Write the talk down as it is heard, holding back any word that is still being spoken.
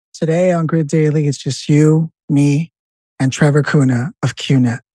Today on Grid Daily, it's just you, me, and Trevor Kuna of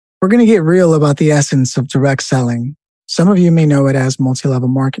Kuna. We're going to get real about the essence of direct selling. Some of you may know it as multi-level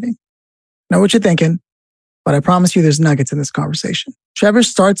marketing. Know what you're thinking, but I promise you there's nuggets in this conversation. Trevor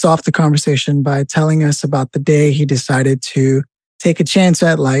starts off the conversation by telling us about the day he decided to take a chance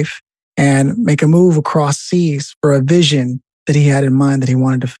at life and make a move across seas for a vision that he had in mind that he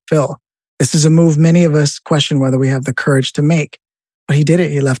wanted to fulfill. This is a move many of us question whether we have the courage to make. But he did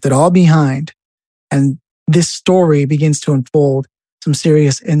it. He left it all behind. And this story begins to unfold some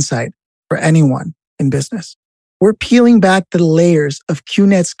serious insight for anyone in business. We're peeling back the layers of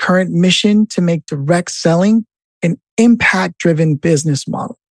QNet's current mission to make direct selling an impact-driven business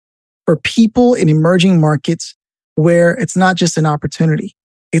model for people in emerging markets where it's not just an opportunity,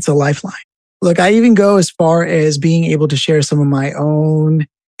 it's a lifeline. Look, I even go as far as being able to share some of my own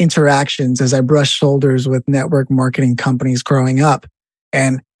interactions as I brush shoulders with network marketing companies growing up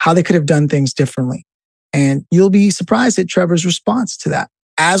and how they could have done things differently. And you'll be surprised at Trevor's response to that.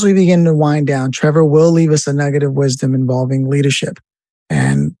 As we begin to wind down, Trevor will leave us a nugget of wisdom involving leadership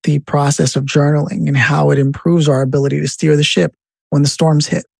and the process of journaling and how it improves our ability to steer the ship when the storms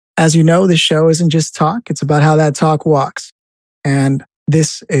hit. As you know, this show isn't just talk. It's about how that talk walks. And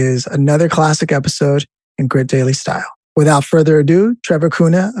this is another classic episode in Grid Daily style. Without further ado, Trevor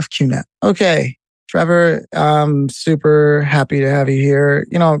Kuna of QNet. Okay, Trevor, I'm super happy to have you here.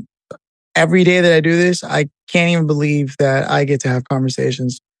 You know, every day that I do this, I can't even believe that I get to have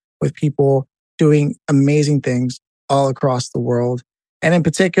conversations with people doing amazing things all across the world. And in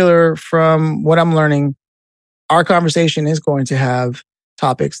particular, from what I'm learning, our conversation is going to have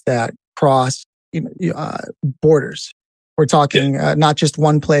topics that cross borders. We're talking not just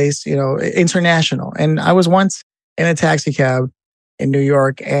one place, international. And I was once in a taxi cab in New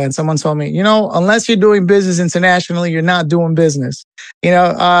York, and someone told me, unless you're doing business internationally, you're not doing business.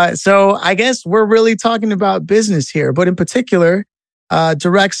 So I guess we're really talking about business here, but in particular,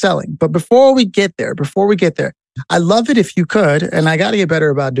 direct selling. But before we get there, I love it if you could, and I got to get better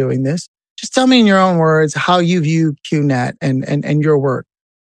about doing this. Just tell me in your own words how you view QNet and your work.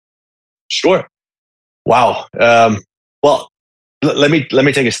 Sure. Wow. Well, let me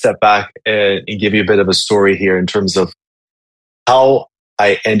take a step back and give you a bit of a story here in terms of how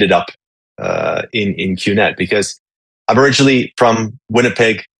I ended up in QNet, because I'm originally from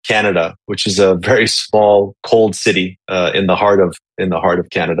Winnipeg, Canada, which is a very small, cold city in the heart of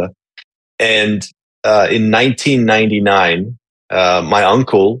Canada. And in 1999, my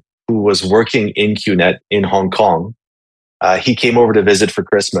uncle, who was working in QNet in Hong Kong, he came over to visit for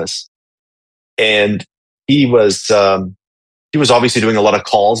Christmas, and he was obviously doing a lot of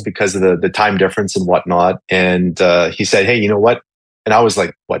calls because of the time difference and whatnot. And he said, "Hey, you know what?" And I was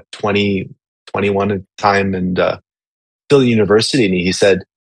like, 20, 21 at the time, and still in university. And he said,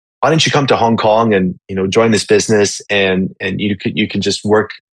 "Why don't you come to Hong Kong and join this business? And you can just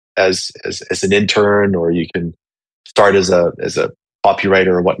work as an intern, or you can start as a copywriter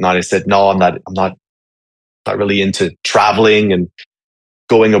or whatnot." I said, "No, I'm not really into traveling and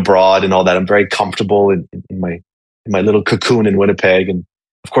going abroad and all that. I'm very comfortable in my little cocoon in Winnipeg." And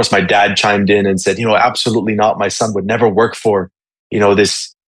of course, my dad chimed in and said, "Absolutely not. My son would never work for,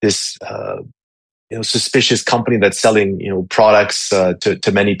 this suspicious company that's selling, products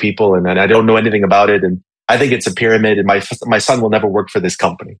to many people. And I don't know anything about it. And I think it's a pyramid, and my son will never work for this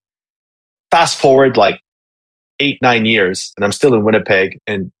company." Fast forward like 8-9 years, and I'm still in Winnipeg,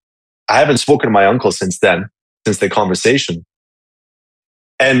 and I haven't spoken to my uncle since then, since the conversation.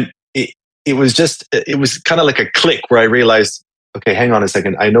 And it was kind of like a click where I realized, okay, hang on a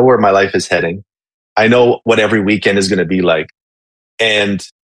second. I know where my life is heading. I know what every weekend is going to be like. And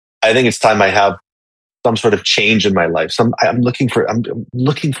I think it's time I have some sort of change in my life. I'm looking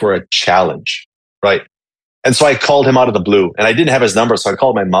for a challenge, right? And so I called him out of the blue, and I didn't have his number. So I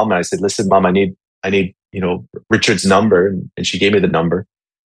called my mom and I said, "Listen, Mom, I need Richard's number." And she gave me the number.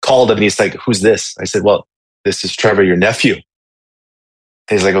 Called him, and he's like, "Who's this?" I said, "Well, this is Trevor, your nephew."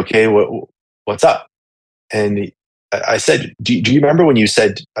 And he's like, "Okay, what's up?" And I said, do you remember when you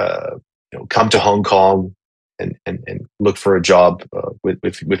said, come to Hong Kong and look for a job with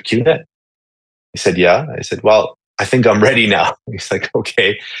QNet? He said, "Yeah." I said, "Well, I think I'm ready now." He's like,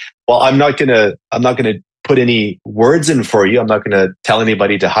 "Okay, well, I'm not gonna put any words in for you. I'm not gonna tell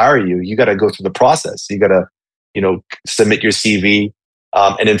anybody to hire you. You got to go through the process. You got to, submit your CV.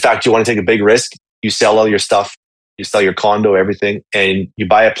 And in fact, you want to take a big risk. You sell all your stuff. You sell your condo, everything, and you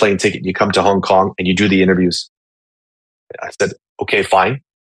buy a plane ticket. You come to Hong Kong and you do the interviews." I said, "Okay, fine."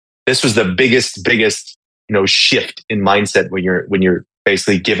 This was the biggest, shift in mindset when you're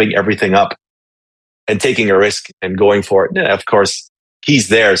basically giving everything up and taking a risk and going for it. Yeah, of course, he's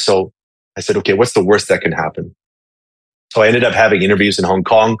there. So I said, okay, what's the worst that can happen? So I ended up having interviews in Hong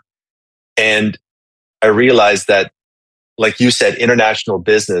Kong, and I realized that, like you said, international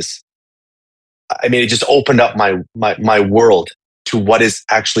business, I mean, it just opened up my world to what is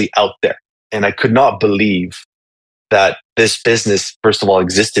actually out there. And I could not believe that this business, first of all,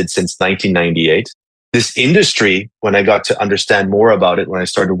 existed since 1998. This industry, when I got to understand more about it, when I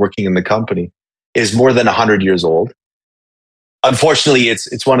started working in the company, is more than 100 years old. Unfortunately,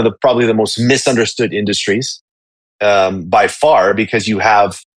 it's one of the probably the most misunderstood industries by far, because you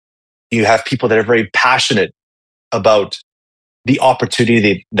have people that are very passionate about the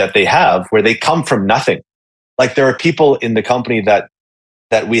opportunity that they have, where they come from nothing. Like, there are people in the company that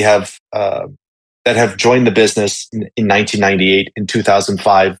we have that have joined the business in 1998, in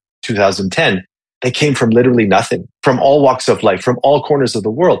 2005, 2010. They came from literally nothing, from all walks of life, from all corners of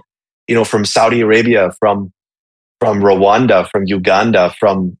the world. You know, from Saudi Arabia, from Rwanda, from Uganda,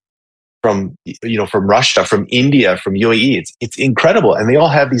 from Russia, from India, from UAE. It's incredible, and they all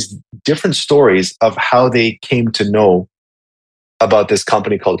have these different stories of how they came to know about this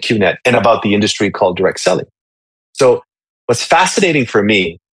company called Kuna and about the industry called direct selling. So what's fascinating for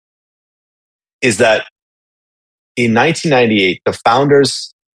me is that in 1998, the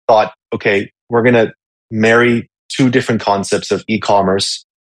founders thought, okay, we're going to marry two different concepts of e-commerce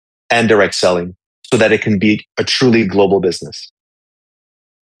and direct selling so that it can be a truly global business.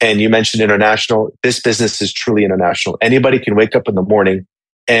 And you mentioned international. This business is truly international. Anybody can wake up in the morning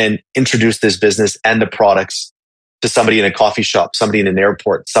and introduce this business and the products to somebody in a coffee shop, somebody in an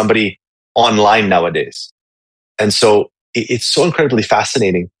airport, somebody online nowadays. And so it's so incredibly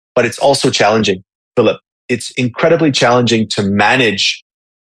fascinating, but it's also challenging, Philip. It's incredibly challenging to manage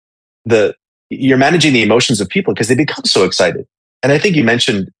you're managing the emotions of people because they become so excited. And I think you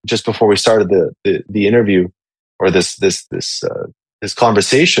mentioned just before we started the interview, or this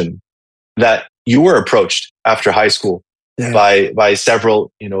conversation, that you were approached after high school by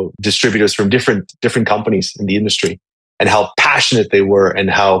several distributors from different companies in the industry, and how passionate they were, and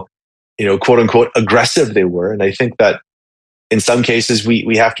how quote unquote aggressive they were. And I think that in some cases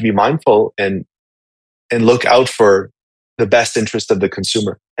we have to be mindful and look out for the best interest of the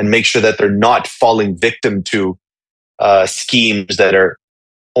consumer, and make sure that they're not falling victim to schemes that are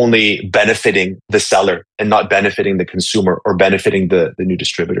only benefiting the seller and not benefiting the consumer or benefiting the new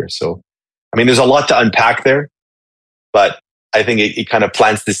distributor. So, I mean, there's a lot to unpack there, but I think it kind of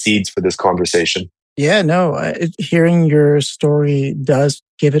plants the seeds for this conversation. Yeah, no, hearing your story does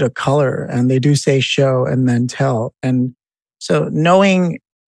give it a color, and they do say show and then tell. And so knowing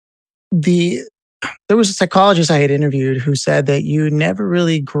there was a psychologist I had interviewed who said that you never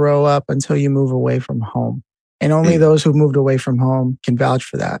really grow up until you move away from home. And only those who moved away from home can vouch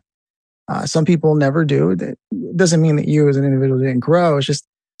for that. Some people never do. That doesn't mean that you as an individual didn't grow. It's just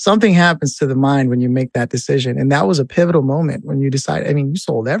something happens to the mind when you make that decision. And that was a pivotal moment when you decide, I mean, you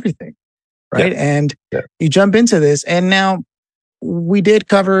sold everything, right? Yeah. And you jump into this. And now we did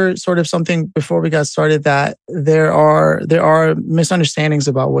cover sort of something before we got started, that there are misunderstandings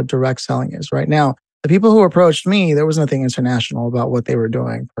about what direct selling is. Right now, the people who approached me, there was nothing international about what they were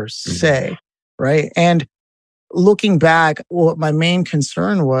doing per se, right? And looking back, what my main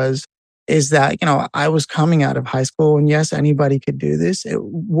concern is that, I was coming out of high school, and yes, anybody could do this.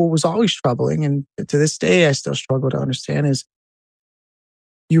 What was always troubling, and to this day, I still struggle to understand, is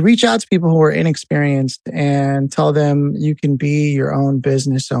you reach out to people who are inexperienced and tell them you can be your own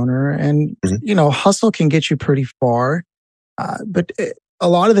business owner, and, hustle can get you pretty far. But a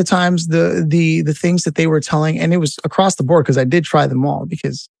lot of the times the things that they were telling, and it was across the board because I did try them all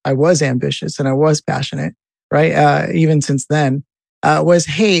because I was ambitious and I was passionate, right? Even since then, was,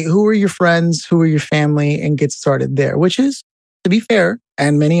 hey, who are your friends? Who are your family? And get started there, which is, to be fair,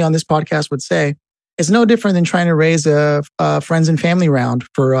 and many on this podcast would say, it's no different than trying to raise a friends and family round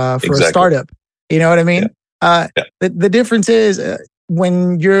for a startup. You know what I mean? The difference is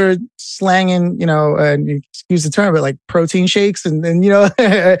when you're slanging, and excuse the term, but like protein shakes and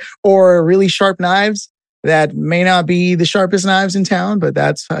or really sharp knives that may not be the sharpest knives in town, but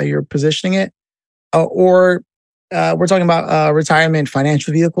that's how you're positioning it. Or we're talking about retirement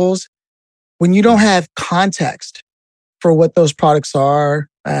financial vehicles. When you don't have context for what those products are,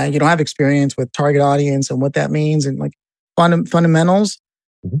 you don't have experience with target audience and what that means, and like fundamentals,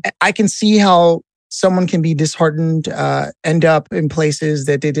 I can see how someone can be disheartened, end up in places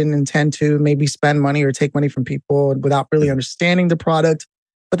that they didn't intend to, maybe spend money or take money from people without really understanding the product.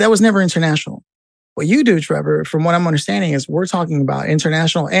 But that was never international. What you do, Trevor, from what I'm understanding, is we're talking about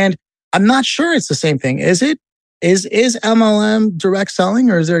international. And I'm not sure it's the same thing. Is it? Is MLM direct selling,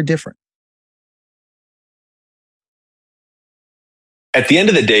 or is there a difference? At the end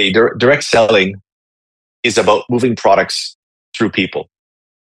of the day, direct selling is about moving products through people.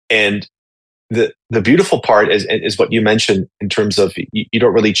 And the beautiful part is what you mentioned in terms of you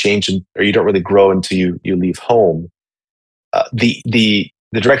don't really change or you don't really grow until you leave home. The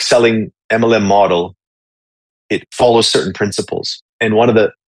direct selling MLM model, it follows certain principles. And one of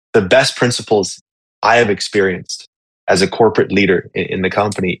the best principles I have experienced as a corporate leader in the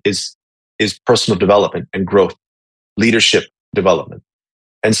company is personal development and growth, leadership development.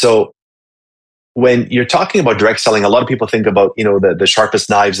 And so when you're talking about direct selling, a lot of people think about, the sharpest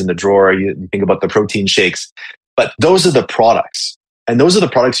knives in the drawer. You think about the protein shakes, but those are the products, and those are the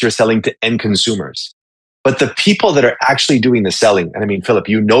products you're selling to end consumers. But the people that are actually doing the selling, and I mean, Philip,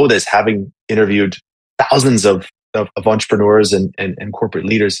 you know this, having interviewed thousands of entrepreneurs and corporate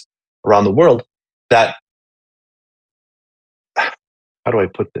leaders around the world, that, how do I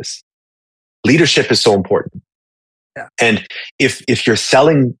put this? Leadership is so important. Yeah. And if you're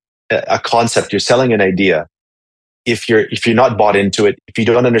selling a concept, you're selling an idea, if you're not bought into it, if you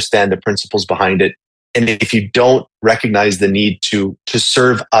don't understand the principles behind it, and if you don't recognize the need to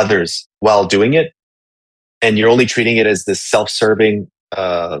serve others while doing it, and you're only treating it as this self-serving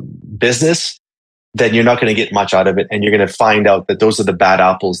business, then you're not going to get much out of it. And you're going to find out that those are the bad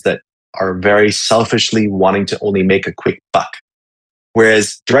apples that are very selfishly wanting to only make a quick buck.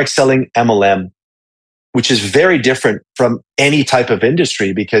 Whereas direct selling MLM, which is very different from any type of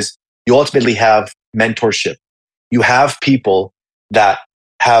industry, because you ultimately have mentorship. You have people that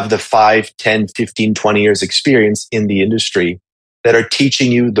have the 5, 10, 15, 20 years experience in the industry that are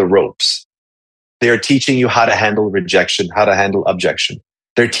teaching you the ropes. They're teaching you how to handle rejection, how to handle objection.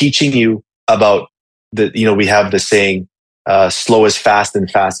 They're teaching you about we have the saying, slow is fast and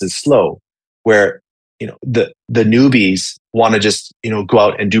fast is slow, where, the newbies want to just, go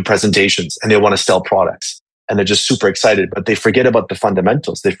out and do presentations, and they want to sell products, and they're just super excited, but they forget about the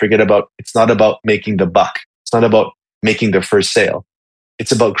fundamentals. They forget about, it's not about making the buck. It's not about making the first sale.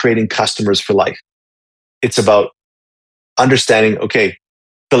 It's about creating customers for life. It's about understanding, okay,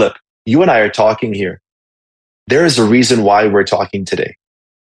 Philip, you and I are talking here. There is a reason why we're talking today.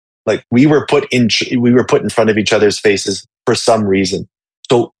 Like, we were put in front of each other's faces for some reason.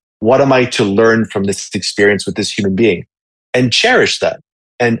 So what am I to learn from this experience with this human being? And cherish that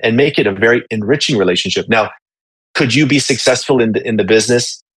and make it a very enriching relationship. Now, could you be successful in the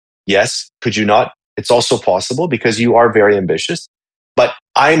business? Yes. Could you not? It's also possible, because you are very ambitious, but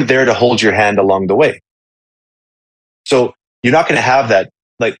I'm there to hold your hand along the way. So you're not going to have that.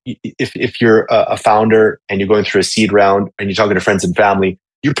 Like, if you're a founder and you're going through a seed round and you're talking to friends and family,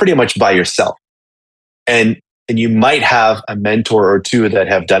 you're pretty much by yourself. And you might have a mentor or two that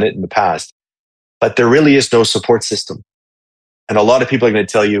have done it in the past, but there really is no support system. And a lot of people are going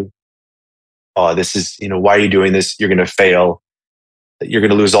to tell you, oh, this is, why are you doing this? You're going to fail. You're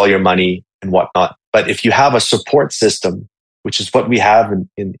going to lose all your money and whatnot. But if you have a support system, which is what we have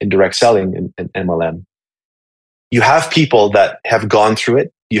in direct selling and MLM, you have people that have gone through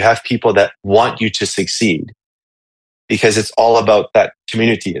it. You have people that want you to succeed, because it's all about that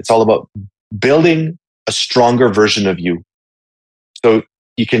community. It's all about building a stronger version of you. So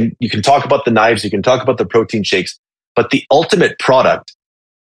you can talk about the knives, you can talk about the protein shakes, but the ultimate product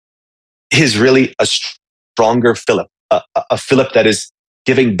is really a stronger Philip, a Philip that is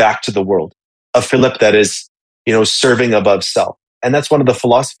giving back to the world, a Philip that is, serving above self. And that's one of the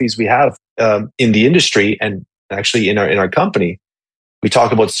philosophies we have in the industry, and actually in our company. We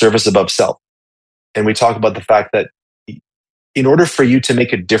talk about service above self, and we talk about the fact that in order for you to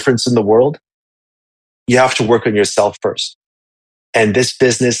make a difference in the world, you have to work on yourself first. And this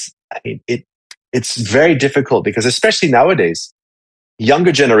business, it's very difficult, because especially nowadays,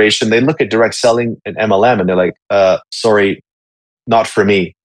 younger generation, they look at direct selling and MLM and they're like, sorry, not for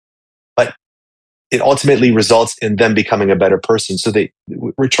me. But it ultimately results in them becoming a better person. So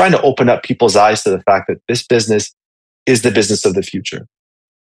we're trying to open up people's eyes to the fact that this business is the business of the future.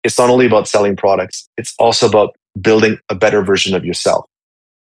 It's not only about selling products, it's also about building a better version of yourself.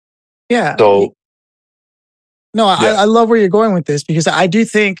 Yeah. So, no, I love where you're going with this, because I do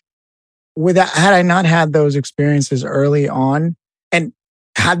think had I not had those experiences early on, and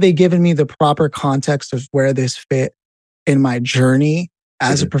had they given me the proper context of where this fit in my journey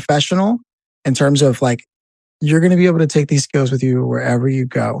as a professional, in terms of like, you're going to be able to take these skills with you wherever you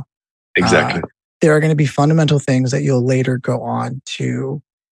go. Exactly. There are going to be fundamental things that you'll later go on to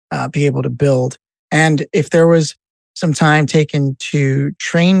be able to build. And if there was some time taken to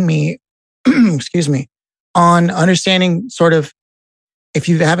train me, excuse me, on understanding sort of, if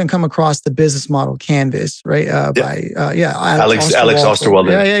you haven't come across the business model canvas, right? By Alex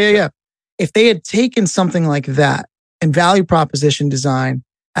Osterwalder. Yeah. If they had taken something like that and value proposition design,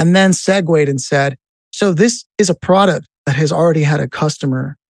 and then segued and said, so this is a product that has already had a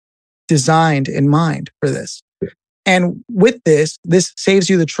customer designed in mind for this. And with this saves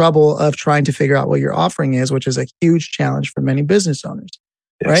you the trouble of trying to figure out what your offering is, which is a huge challenge for many business owners,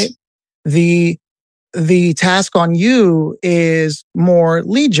 right? The task on you is more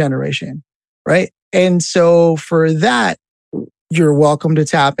lead generation, right? And so for that, you're welcome to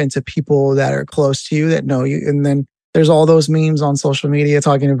tap into people that are close to you that know you. And then there's all those memes on social media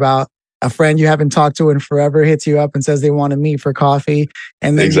talking about a friend you haven't talked to in forever hits you up and says they want to meet for coffee.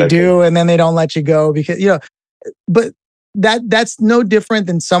 And then you do, and then they don't let you go because, but that's no different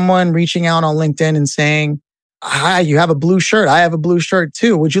than someone reaching out on LinkedIn and saying, hi, you have a blue shirt. I have a blue shirt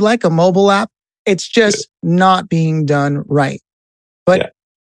too. Would you like a mobile app? It's just not being done right. But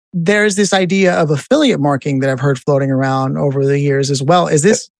there's this idea of affiliate marketing that I've heard floating around over the years as well. Is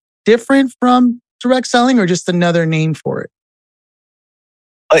this different from direct selling or just another name for it?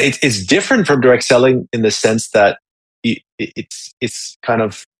 It's different from direct selling in the sense that it's kind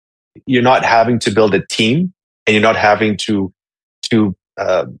of, you're not having to build a team and you're not having to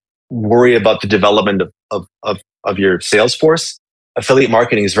worry about the development of your sales force. Affiliate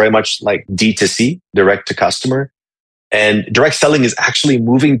marketing is very much like D2C, direct to customer. And direct selling is actually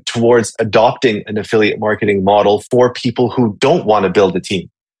moving towards adopting an affiliate marketing model for people who don't want to build a team.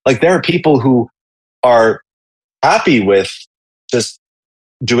 Like there are people who are happy with just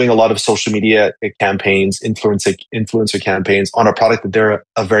doing a lot of social media campaigns, influencer campaigns on a product that they're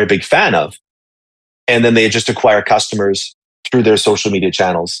a very big fan of. And then they just acquire customers through their social media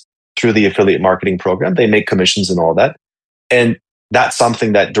channels, through the affiliate marketing program. They make commissions and all that. And that's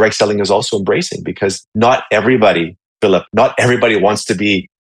something that direct selling is also embracing because not everybody, Philip, not everybody wants to be,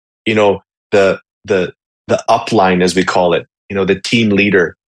 the upline, as we call it, the team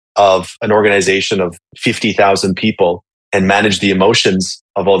leader of an organization of 50,000 people and manage the emotions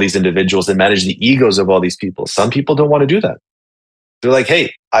of all these individuals and manage the egos of all these people. Some people don't want to do that. They're like,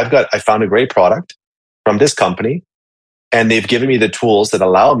 hey, I found a great product from this company and they've given me the tools that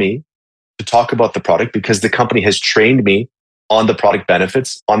allow me to talk about the product because the company has trained me on the product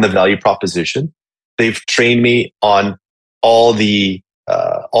benefits, on the value proposition. They've trained me on all the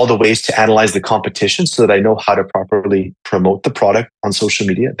ways to analyze the competition so that I know how to properly promote the product on social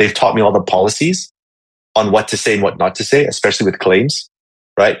media. They've taught me all the policies on what to say and what not to say, especially with claims,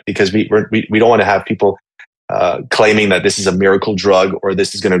 right? Because we don't want to have people claiming that this is a miracle drug or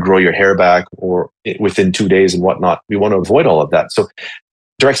this is going to grow your hair back or within 2 days and whatnot. We want to avoid all of that. So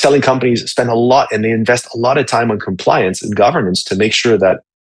direct selling companies spend a lot and they invest a lot of time on compliance and governance to make sure that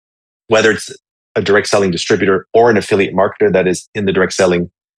whether it's a direct selling distributor or an affiliate marketer that is in the direct selling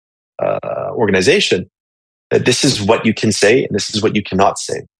organization, that this is what you can say and this is what you cannot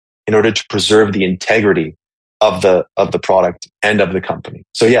say in order to preserve the integrity of the product and of the company.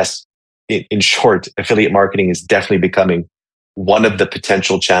 So yes, in short, affiliate marketing is definitely becoming one of the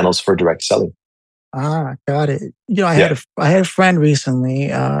potential channels for direct selling. Ah, got it. I had a friend recently.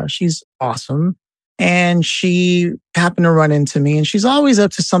 She's awesome. And she happened to run into me and she's always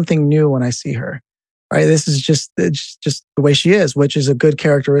up to something new when I see her. Right. This is just the way she is, which is a good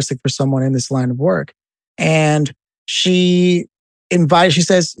characteristic for someone in this line of work. And she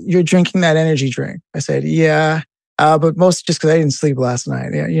says, you're drinking that energy drink. I said, yeah. But mostly just because I didn't sleep last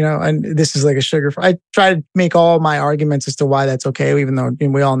night, and this is like a sugar. I try to make all my arguments as to why that's okay, even though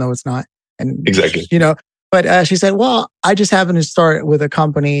we all know it's not. And exactly, But she said, well, I just happened to start with a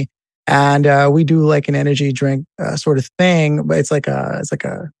company and we do like an energy drink sort of thing, but it's like a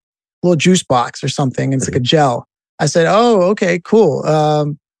little juice box or something. And it's like a gel. I said, oh, okay, cool.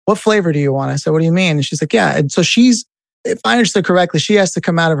 What flavor do you want? I said, what do you mean? And she's like, yeah. And so if I understood correctly, she has to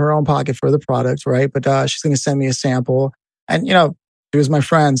come out of her own pocket for the product, right? But she's going to send me a sample. And, she was my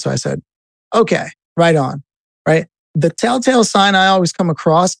friend. So I said, okay, right on, right? The telltale sign I always come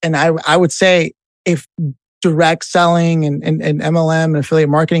across, and I would say if direct selling and MLM and affiliate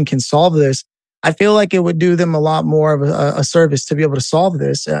marketing can solve this, I feel like it would do them a lot more of a service to be able to solve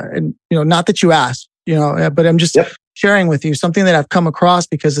this. And, not that you asked, but I'm just sharing with you something that I've come across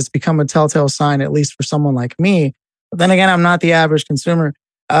because it's become a telltale sign, at least for someone like me. But then again, I'm not the average consumer.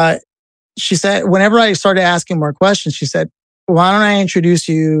 She said, whenever I started asking more questions, she said, why don't I introduce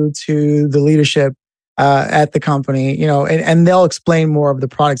you to the leadership at the company, and they'll explain more of the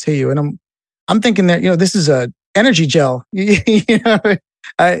product to you. And I'm thinking that, this is a energy gel.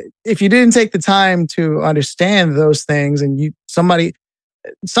 If you didn't take the time to understand those things and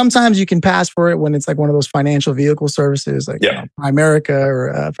sometimes you can pass for it when it's like one of those financial vehicle services like Primerica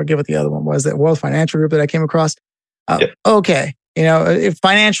or I forget what the other one was, that World Financial Group that I came across. Okay, if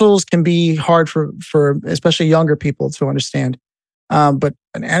financials can be hard for especially younger people to understand. But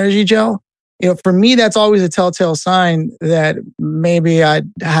an energy gel, for me, that's always a telltale sign that maybe I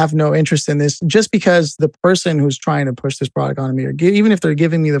have no interest in this, just because the person who's trying to push this product on me, or even if they're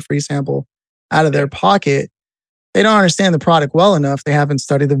giving me the free sample out of their pocket, they don't understand the product well enough. They haven't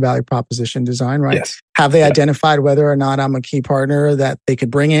studied the value proposition design, right? Yes. Have they identified whether or not I'm a key partner that they could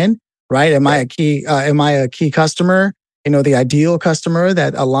bring in, right? Am I a key customer? The ideal customer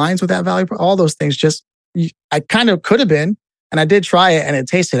that aligns with that value. All those things. I kind of could have been, and I did try it, and it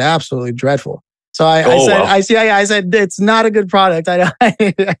tasted absolutely dreadful. So I said it's not a good product.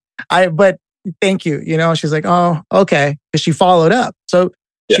 But thank you. She's like, oh, okay, because she followed up. So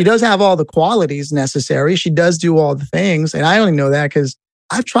she does have all the qualities necessary. She does do all the things. And I only know that because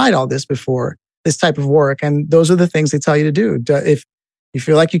I've tried all this before, this type of work. And those are the things they tell you to do. If you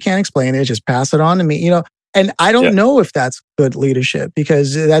feel like you can't explain it, just pass it on to me, And I don't know if that's good leadership,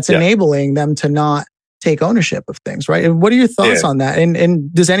 because that's enabling them to not take ownership of things, right? And what are your thoughts on that?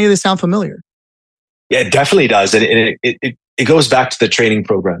 And does any of this sound familiar? Yeah, it definitely does. And it goes back to the training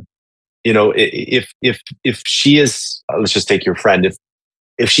program. If she is, let's just take your friend,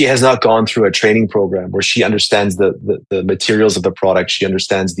 if she has not gone through a training program where she understands the materials of the product, she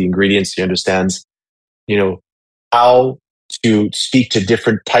understands the ingredients, she understands, how to speak to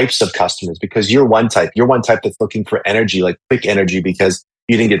different types of customers, because you're one type that's looking for energy, like quick energy, because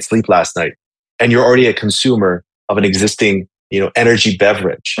you didn't get sleep last night, and you're already a consumer of an existing, energy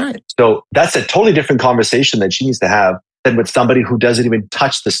beverage. Right. So that's a totally different conversation that she needs to have than with somebody who doesn't even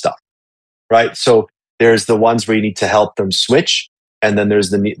touch the stuff. Right. So there's the ones where you need to help them switch. And then there's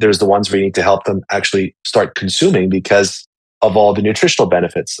the ones where you need to help them actually start consuming because of all the nutritional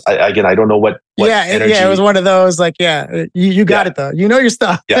benefits. I don't know what energy. Yeah, it was one of those like, you got it though. You know your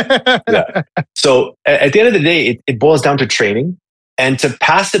stuff. Yeah. So at the end of the day, it boils down to training, and to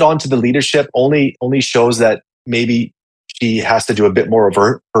pass it on to the leadership only shows that maybe she has to do a bit more of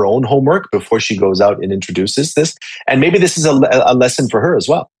her own homework before she goes out and introduces this. And maybe this is a lesson for her as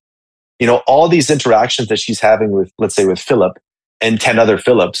well. All these interactions that she's having with, let's say, with Philip and 10 other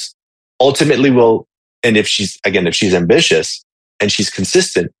Philips, ultimately will, and if she's ambitious and she's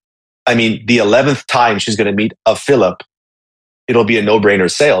consistent, I mean, the 11th time she's going to meet a Philip, it'll be a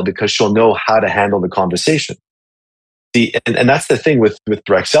no-brainer sale, because she'll know how to handle the conversation. And that's the thing with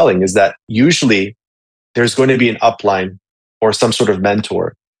direct selling, is that usually there's going to be an upline or some sort of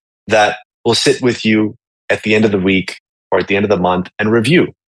mentor that will sit with you at the end of the week or at the end of the month and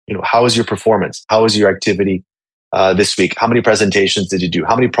review. How is your performance? How is your activity this week? How many presentations did you do?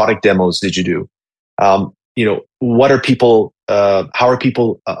 How many product demos did you do? What are people? How are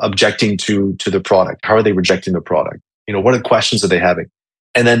people objecting to the product? How are they rejecting the product? What are questions are they having?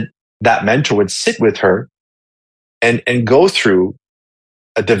 And then that mentor would sit with her and go through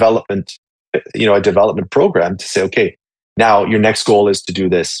a development program to say, okay, now your next goal is to do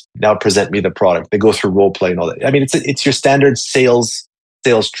this. Now present me the product. They go through role play and all that. I mean, it's your standard sales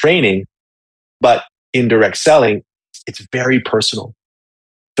training, but in direct selling, it's very personal.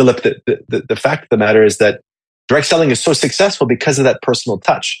 Philip, the fact of the matter is that direct selling is so successful because of that personal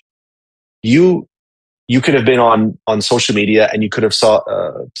touch. You could have been on social media and you could have saw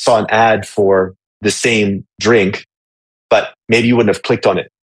an ad for the same drink, but maybe you wouldn't have clicked on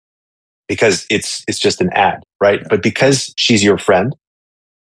it because it's just an ad, right? But because she's your friend,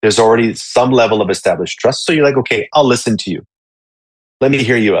 there's already some level of established trust. So you're like, okay, I'll listen to you. Let me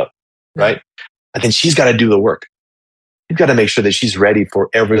hear you out, right? And then she's got to do the work. You've got to make sure that she's ready for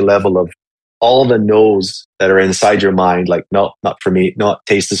every level of all the no's that are inside your mind. Like, no, not for me. No,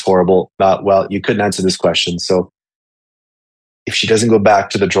 taste is horrible. Not, well, you couldn't answer this question. So if she doesn't go back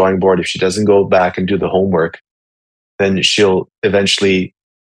to the drawing board, if she doesn't go back and do the homework, then she'll eventually,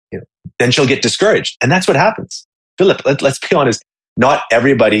 then she'll get discouraged. And that's what happens. Philip, let's be honest. Not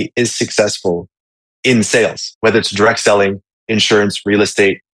everybody is successful in sales, whether it's direct selling, insurance, real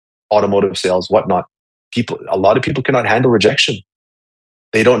estate, automotive sales, whatnot. A lot of people cannot handle rejection.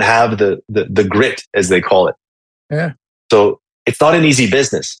 They don't have the grit, as they call it. Yeah. So it's not an easy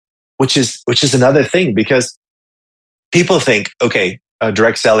business, which is another thing, because people think, okay,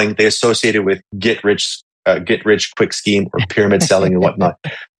 direct selling, they associate it with get rich quick scheme or pyramid selling and whatnot.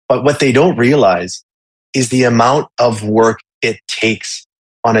 But what they don't realize is the amount of work it takes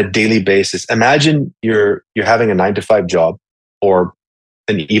on a daily basis. Imagine you're having a 9-to-5 job or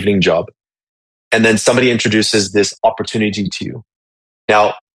an evening job, and then somebody introduces this opportunity to you.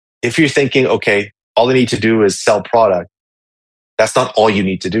 Now, if you're thinking, okay, all I need to do is sell product, that's not all you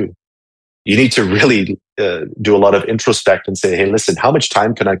need to do. You need to really do a lot of introspect and say, hey, listen, how much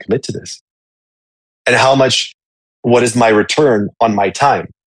time can I commit to this? And how much what is my return on my time?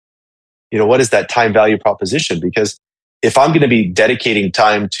 What is that time value proposition? Because if I'm going to be dedicating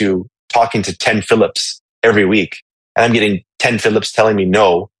time to talking to 10 Philips every week, and I'm getting 10 Philips telling me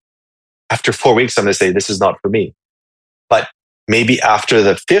no, after 4 weeks, I'm going to say, this is not for me. But maybe after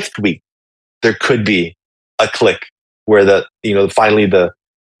the 5th week, there could be a click where finally the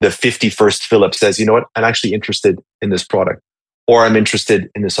 51st Philip says, you know what, I'm actually interested in this product, or I'm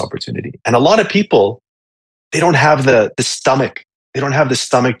interested in this opportunity. And a lot of people, they don't have the stomach. They don't have the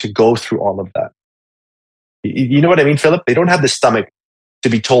stomach to go through all of that. You know what I mean, Philip? They don't have the stomach to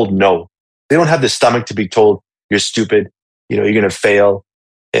be told no. They don't have the stomach to be told you're stupid. You're going to fail.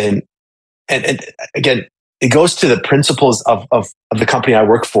 And again, it goes to the principles of the company I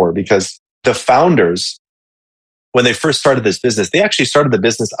work for, because the founders, when they first started this business, they actually started the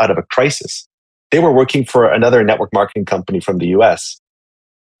business out of a crisis. They were working for another network marketing company from the US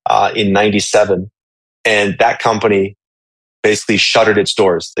in 97. And that company basically shuttered its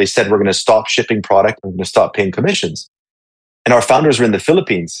doors. They said, we're going to stop shipping product. We're going to stop paying commissions. And our founders were in the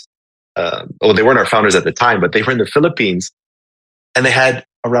Philippines. They weren't our founders at the time, but they were in the Philippines. And they had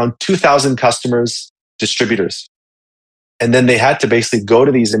around 2,000 customers, distributors. And then they had to basically go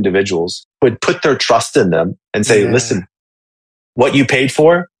to these individuals who had put their trust in them and say, listen, what you paid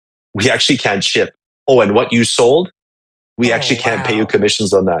for, we actually can't ship. Oh, and what you sold, we actually can't pay you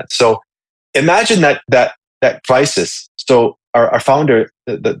commissions on that. So imagine that crisis. So our founder,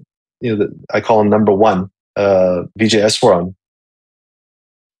 I call him number one, Vijay Eswaran,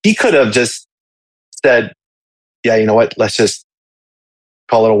 he could have just said, yeah, you know what, let's just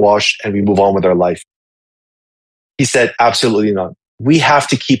call it a wash and we move on with our life. He said, absolutely not. We have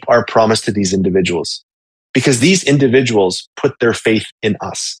to keep our promise to these individuals, because these individuals put their faith in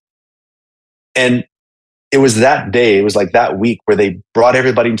us. And it was that day, it was like that week, where they brought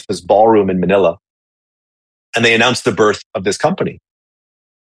everybody into this ballroom in Manila and they announced the birth of this company.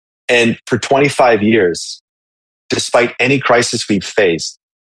 And for 25 years, despite any crisis we've faced,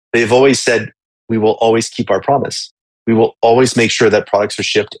 they've always said, we will always keep our promise. We will always make sure that products are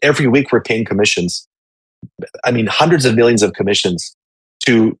shipped. Every week we're paying commissions. I mean, hundreds of millions of commissions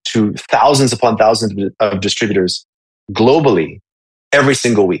to thousands upon thousands of distributors globally every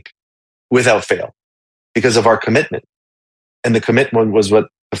single week without fail, because of our commitment. And the commitment was what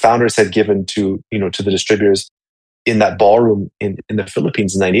the founders had given to the distributors in that ballroom in the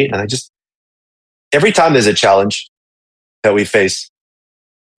Philippines in 98. And every time there's a challenge that we face,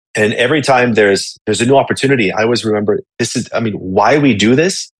 and every time there's a new opportunity, I always remember why we do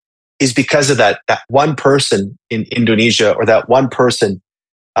this is because of that one person in Indonesia, or that one person,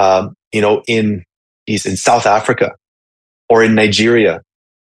 he's in South Africa, or in Nigeria,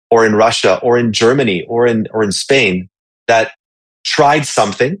 or in Russia, or in Germany, or in Spain, that tried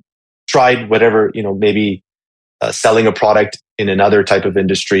whatever, maybe selling a product in another type of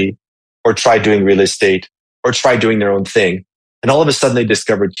industry, or tried doing real estate, or tried doing their own thing. And all of a sudden they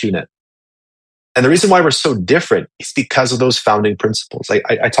discovered QNet. And the reason why we're so different is because of those founding principles.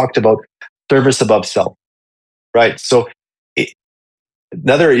 I talked about service above self, right? So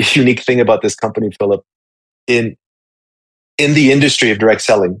another unique thing about this company, Philip, in the industry of direct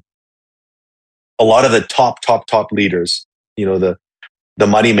selling, a lot of the top leaders, the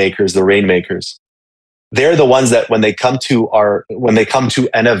money makers, the rainmakers, they're the ones that when they come to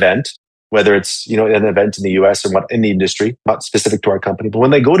an event, whether it's an event in the US or what in the industry, not specific to our company, but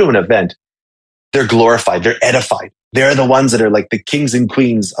when they go to an event, they're glorified, they're edified. They're the ones that are like the kings and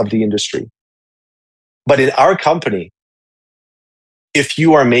queens of the industry. But in our company, if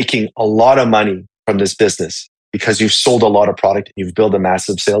you are making a lot of money from this business because you've sold a lot of product and you've built a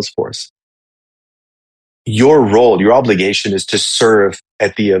massive sales force, your role, your obligation is to serve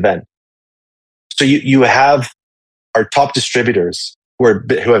at the event. So you have our top distributors who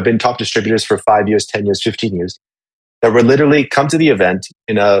have been top distributors for 5 years, 10 years, 15 years, that will literally come to the event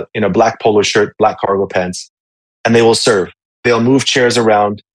in a black polo shirt, black cargo pants, and they will serve. They'll move chairs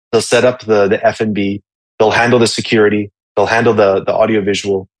around. They'll set up the F&B. They'll handle the security. They'll handle the audio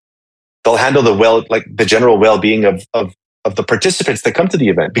visual. They'll handle the general well-being of the participants that come to the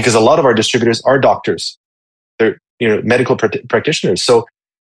event, because a lot of our distributors are doctors. They're medical practitioners. So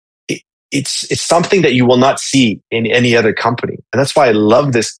it's something that you will not see in any other company, and that's why I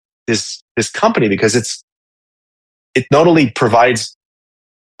love this company, because it not only provides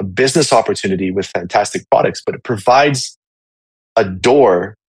a business opportunity with fantastic products, but it provides a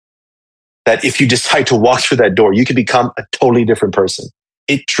door that if you decide to walk through that door, you can become a totally different person.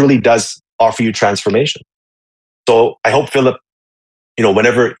 It truly does offer you transformation. So I hope, Philip,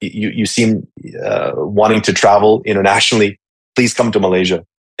 whenever you seem wanting to travel internationally, please come to Malaysia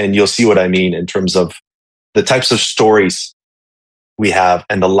and you'll see what I mean in terms of the types of stories we have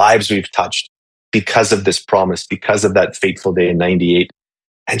and the lives we've touched because of this promise, because of that fateful day in 98,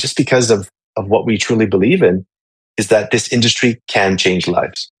 and just because of what we truly believe in, is that this industry can change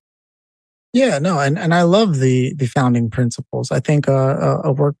lives. Yeah, no, and I love the founding principles. I think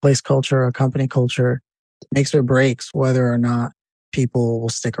a workplace culture, a company culture, makes or breaks whether or not people will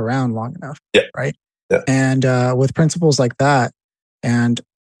stick around long enough, Yeah. right? Yeah. And with principles like that, and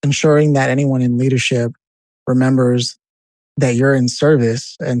ensuring that anyone in leadership remembers that you're in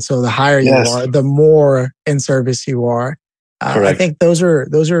service, and so the higher you Yes. are, the more in service you are. I Correct. think those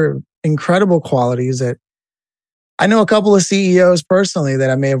are incredible qualities that I know a couple of CEOs personally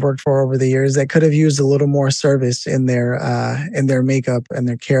that I may have worked for over the years that could have used a little more service in their makeup and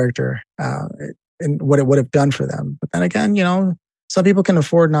their character, and what it would have done for them. But then again, some people can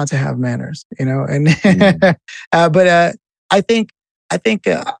afford not to have manners, and but I think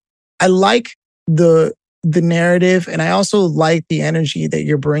I like the the narrative, and I also like the energy that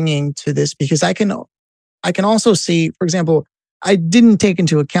you're bringing to this because I can also see, for example, I didn't take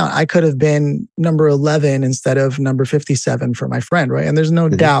into account I could have been number 11 instead of number 57 for my friend, right? And there's no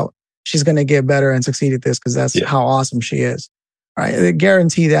doubt she's going to get better and succeed at this because that's how awesome she is, right? I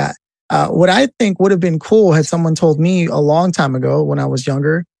guarantee that. What I think would have been cool had someone told me a long time ago when I was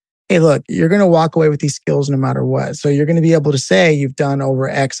younger, hey, look, you're going to walk away with these skills no matter what. So you're going to be able to say you've done over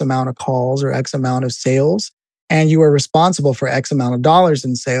X amount of calls or X amount of sales, and you are responsible for X amount of dollars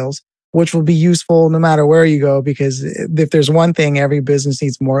in sales, which will be useful no matter where you go. Because if there's one thing every business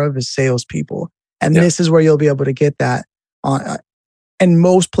needs more of is salespeople. And this is where you'll be able to get that. And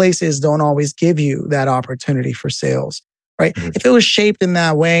most places don't always give you that opportunity for sales, right? If it was shaped in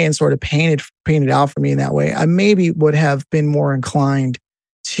that way and sort of painted out for me in that way, I maybe would have been more inclined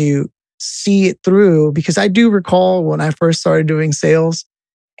to see it through, because I do recall when I first started doing sales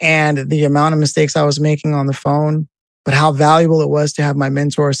and the amount of mistakes I was making on the phone, but how valuable it was to have my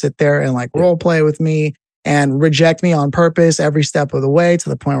mentor sit there and role play with me and reject me on purpose every step of the way, to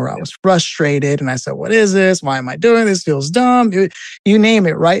the point where I was frustrated. And I said, what is this? Why am I doing this? Feels dumb. You name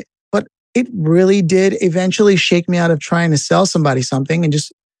it, right? But it really did eventually shake me out of trying to sell somebody something and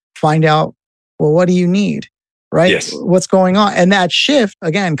just find out, well, what do you need? Right? Yes. What's going on? And that shift,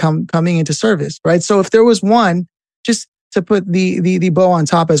 again, coming into service, right? So if there was one, just to put the bow on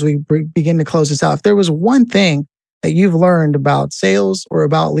top as we begin to close this out, if there was one thing that you've learned about sales or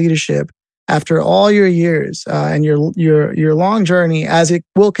about leadership after all your years and your long journey, as it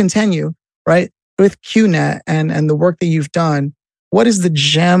will continue, right, with Kuna and the work that you've done, what is the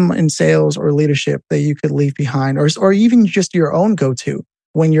gem in sales or leadership that you could leave behind, or even just your own go-to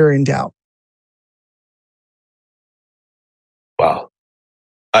when you're in doubt? Wow.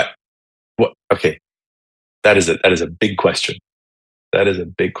 Okay. That is a big question. That is a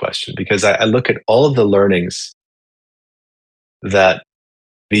big question, because I look at all of the learnings that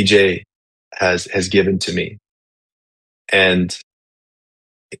VJ has given to me. And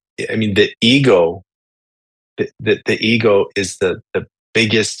I mean, the ego, the ego is the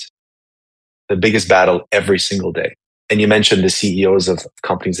biggest battle every single day. And you mentioned the CEOs of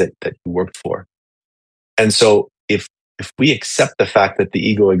companies that you worked for. And so if we accept the fact that the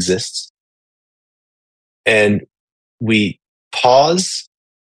ego exists and we pause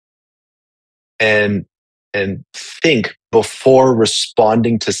and think before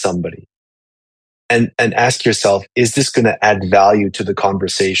responding to somebody, and ask yourself, is this going to add value to the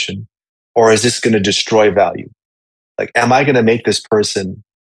conversation, or is this going to destroy value? Like, am I going to make this person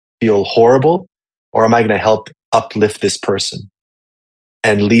feel horrible, or am I going to help uplift this person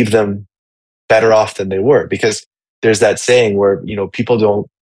and leave them better off than they were? Because there's that saying where, people don't,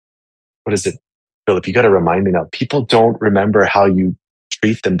 what is it, Philip? You got to remind me now. People don't remember how you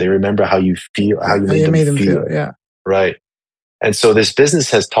treat them. They remember how you feel, how you made them feel. Yeah. Right. And so this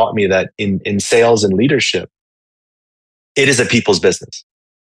business has taught me that in sales and leadership, it is a people's business.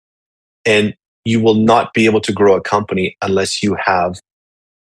 And you will not be able to grow a company unless you have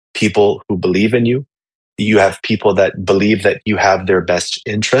people who believe in you. You have people that believe that you have their best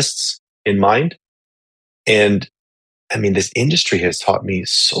interests in mind. And I mean, this industry has taught me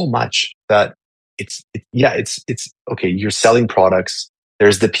so much that it's okay. You're selling products.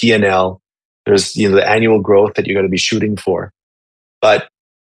 There's the P&L. There's, the annual growth that you got to be shooting for. But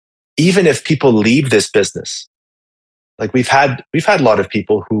even if people leave this business, like we've had a lot of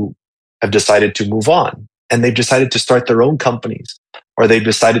people who have decided to move on, and they've decided to start their own companies, or they've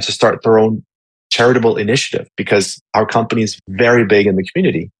decided to start their own charitable initiative, because our company is very big in the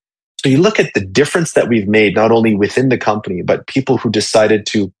community. So you look at the difference that we've made, not only within the company, but people who decided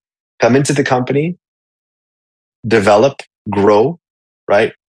to come into the company, develop, grow,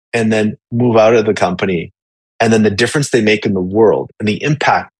 right? And then move out of the company and then the difference they make in the world and the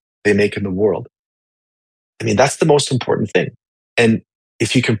impact they make in the world. I mean, that's the most important thing. And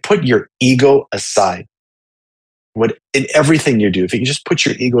if you can put your ego aside, what in everything you do, if you can just put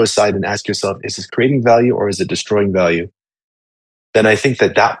your ego aside and ask yourself, is this creating value or is it destroying value? Then I think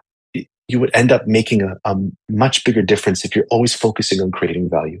that you would end up making a much bigger difference if you're always focusing on creating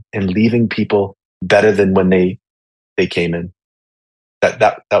value and leaving people better than when they came in.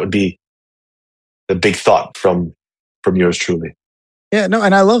 That would be the big thought from yours truly. Yeah, no,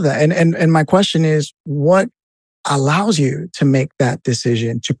 and I love that. And my question is, what allows you to make that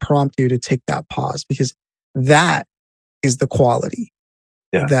decision, to prompt you to take that pause? Because that is the quality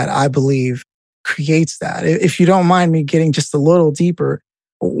that I believe creates that. If you don't mind me getting just a little deeper,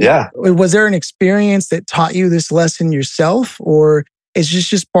 was there an experience that taught you this lesson yourself, or is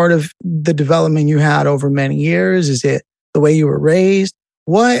just part of the development you had over many years? Is it the way you were raised?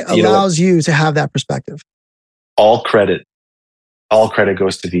 What allows you to have that perspective? All credit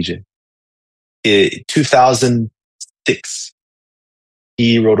goes to Vijay. In 2006,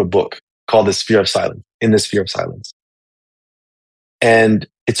 he wrote a book called The Sphere of Silence, In the Sphere of Silence. And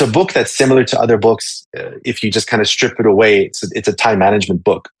it's a book that's similar to other books. If you just kind of strip it away, it's a time management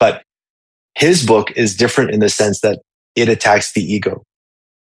book. But his book is different in the sense that it attacks the ego.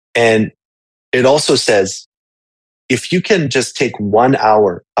 And it also says, if you can just take 1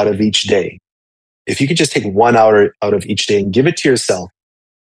 hour out of each day, if you could just take 1 hour out of each day and give it to yourself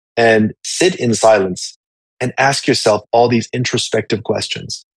and sit in silence and ask yourself all these introspective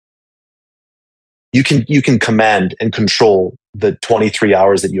questions, you can command and control the 23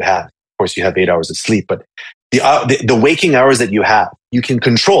 hours that you have. Of course, you have 8 hours of sleep, but the waking hours that you have, you can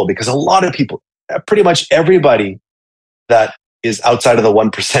control, because a lot of people, pretty much everybody that is outside of the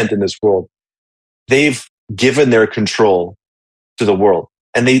 1% in this world, they've given their control to the world,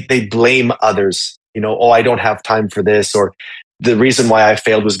 and they blame others. Oh, I don't have time for this, or the reason why I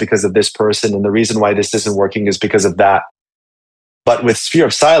failed was because of this person, and the reason why this isn't working is because of that. But with Sphere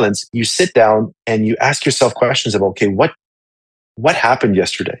of Silence, you sit down and you ask yourself questions of, okay, what happened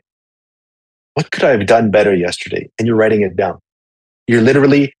yesterday? What could I have done better yesterday? And you're writing it down. You're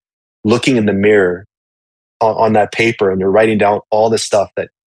literally looking in the mirror on that paper, and you're writing down all the stuff that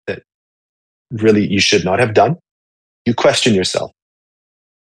really you should not have done. You question yourself.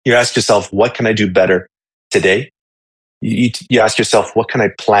 You ask yourself, what can I do better today? You ask yourself, what can I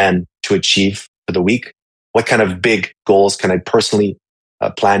plan to achieve for the week? What kind of big goals can I personally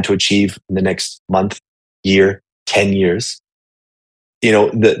plan to achieve in the next month, year, 10 years?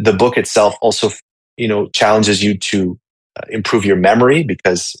 The book itself also, challenges you to improve your memory,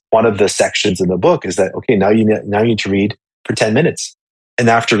 because one of the sections in the book is that, okay, now you need to read for 10 minutes. And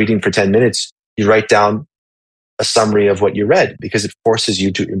after reading for 10 minutes, you write down a summary of what you read, because it forces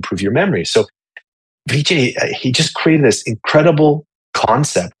you to improve your memory. So Vijay, he just created this incredible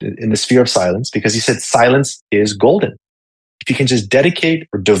concept in the Sphere of Silence, because he said silence is golden. If you can just dedicate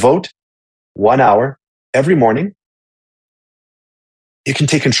or devote 1 hour every morning, you can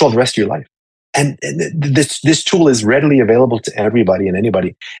take control of the rest of your life. And this tool is readily available to everybody and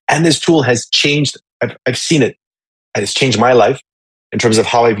anybody. And this tool has changed. I've seen it. It's changed my life in terms of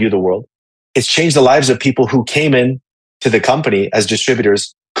how I view the world. It's changed the lives of people who came in to the company as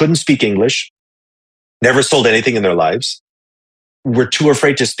distributors, couldn't speak English, never sold anything in their lives, were too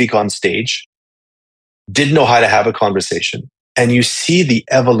afraid to speak on stage, didn't know how to have a conversation. And you see the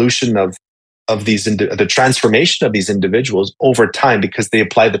evolution of the transformation of these individuals over time, because they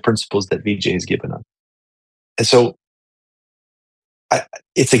apply the principles that Vijay has given us. And so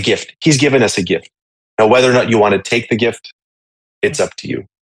it's a gift. He's given us a gift. Now, whether or not you want to take the gift, it's up to you,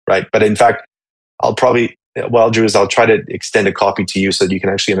 right? But in fact, what I'll do is I'll try to extend a copy to you so that you can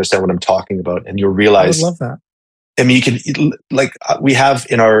actually understand what I'm talking about, and you'll realize. I would love that. I mean, you can, like we have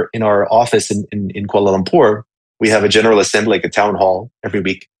in our office in Kuala Lumpur, we have a general assembly, like a town hall every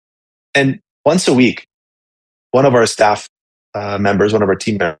week. And once a week, one of our staff members, one of our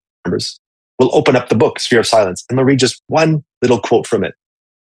team members, will open up the book, Sphere of Silence, and they'll read just one little quote from it.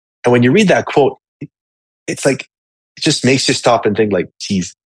 And when you read that quote, it's like, it just makes you stop and think like,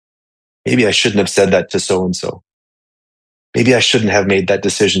 geez, maybe I shouldn't have said that to so-and-so. Maybe I shouldn't have made that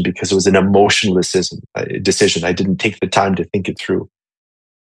decision because it was an emotional decision. I didn't take the time to think it through.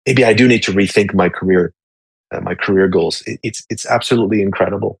 Maybe I do need to rethink my career goals. It's absolutely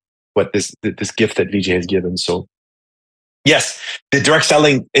incredible what this gift that Vijay has given. So yes, the direct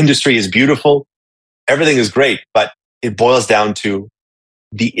selling industry is beautiful. Everything is great, but it boils down to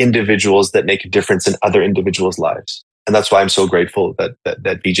the individuals that make a difference in other individuals' lives. And that's why I'm so grateful that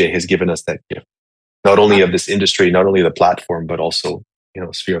Vijay has given us that gift. Not only of this industry, not only the platform, but also,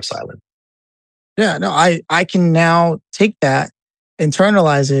 Sphere of Silence. Yeah, no, I can now take that,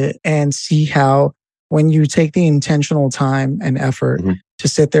 internalize it, and see how when you take the intentional time and effort Mm-hmm. to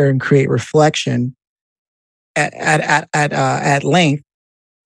sit there and create reflection at length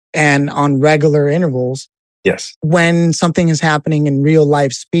and on regular intervals, Yes. when something is happening in real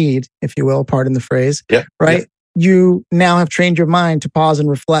life speed, if you will, pardon the phrase, Yeah. right? You now have trained your mind to pause and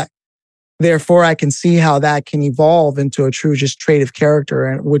reflect. Therefore, I can see how that can evolve into a true just trait of character,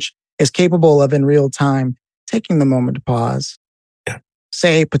 and which is capable of in real time taking the moment to pause, Yeah.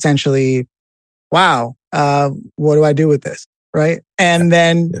 say potentially, "Wow, what do I do with this?" Right, and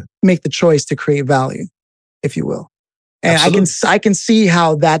then make the choice to create value, if you will. And Absolutely. I can see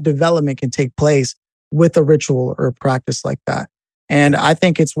how that development can take place with a ritual or a practice like that. And I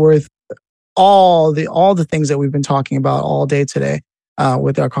think it's worth all the things that we've been talking about all day today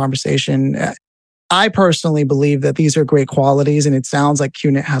with our conversation. I personally believe that these are great qualities, and it sounds like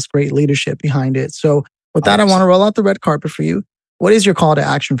QNet has great leadership behind it. So, with that, I want to roll out the red carpet for you. What is your call to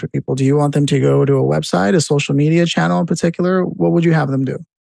action for people? Do you want them to go to a website, a social media channel in particular? What would you have them do?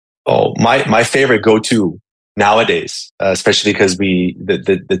 Oh, my favorite go-to nowadays, especially because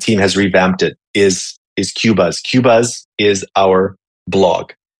the team has revamped it, is QBuzz. QBuzz is our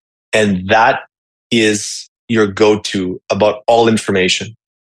blog, and that is your go-to about all information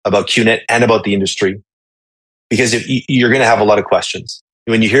about QNet and about the industry. Because if you're going to have a lot of questions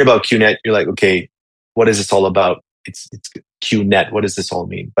when you hear about QNet, you're like, okay, what is this all about? It's QNet. What does this all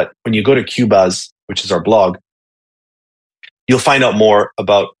mean? But when you go to QBuzz, which is our blog, you'll find out more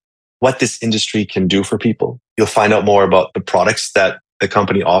about what this industry can do for people. You'll find out more about the products that the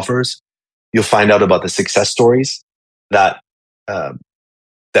company offers. You'll find out about the success stories that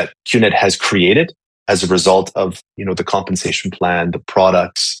that QNet has created as a result of the compensation plan, the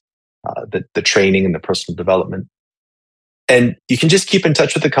products, the training, and the personal development. And you can just keep in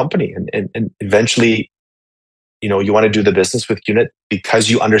touch with the company, and eventually, you want to do the business with QNet because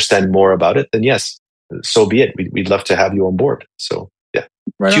you understand more about it. Then yes, so be it. We'd love to have you on board. So yeah,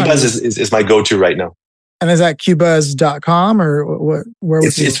 Right on. QBuzz is my go-to right now. And is that qbuzz.com or what? Where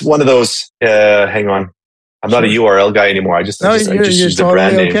would It's one of those. Hang on, I'm not a URL guy anymore. I just No, use you're the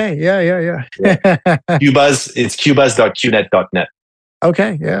brand totally name. okay. Yeah. QBuzz. It's qbuzz.qnet.net.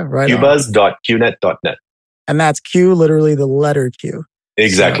 Okay, yeah, right. qbuzz.qnet.net. And that's Q, literally the letter Q.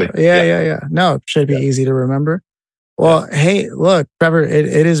 Exactly. So, yeah. No, it should be easy to remember. Well, hey, look, Trevor,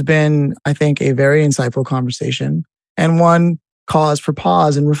 it has been, I think, a very insightful conversation and one cause for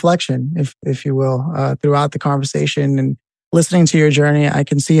pause and reflection, if you will, throughout the conversation and listening to your journey. I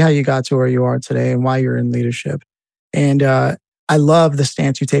can see how you got to where you are today and why you're in leadership. And I love the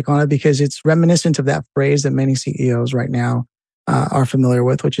stance you take on it because it's reminiscent of that phrase that many CEOs right now are familiar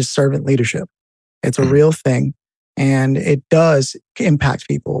with, which is servant leadership. It's a real thing and it does impact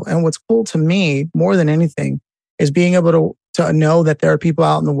people. And what's cool to me more than anything is being able to know that there are people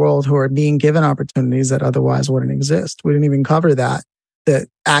out in the world who are being given opportunities that otherwise wouldn't exist. We didn't even cover that, the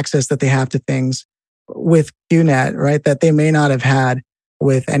access that they have to things with QNet, right? That they may not have had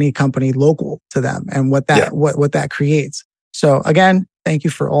with any company local to them and what that creates. So again, thank you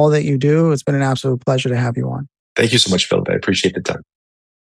for all that you do. It's been an absolute pleasure to have you on. Thank you so much, Philip. I appreciate the time.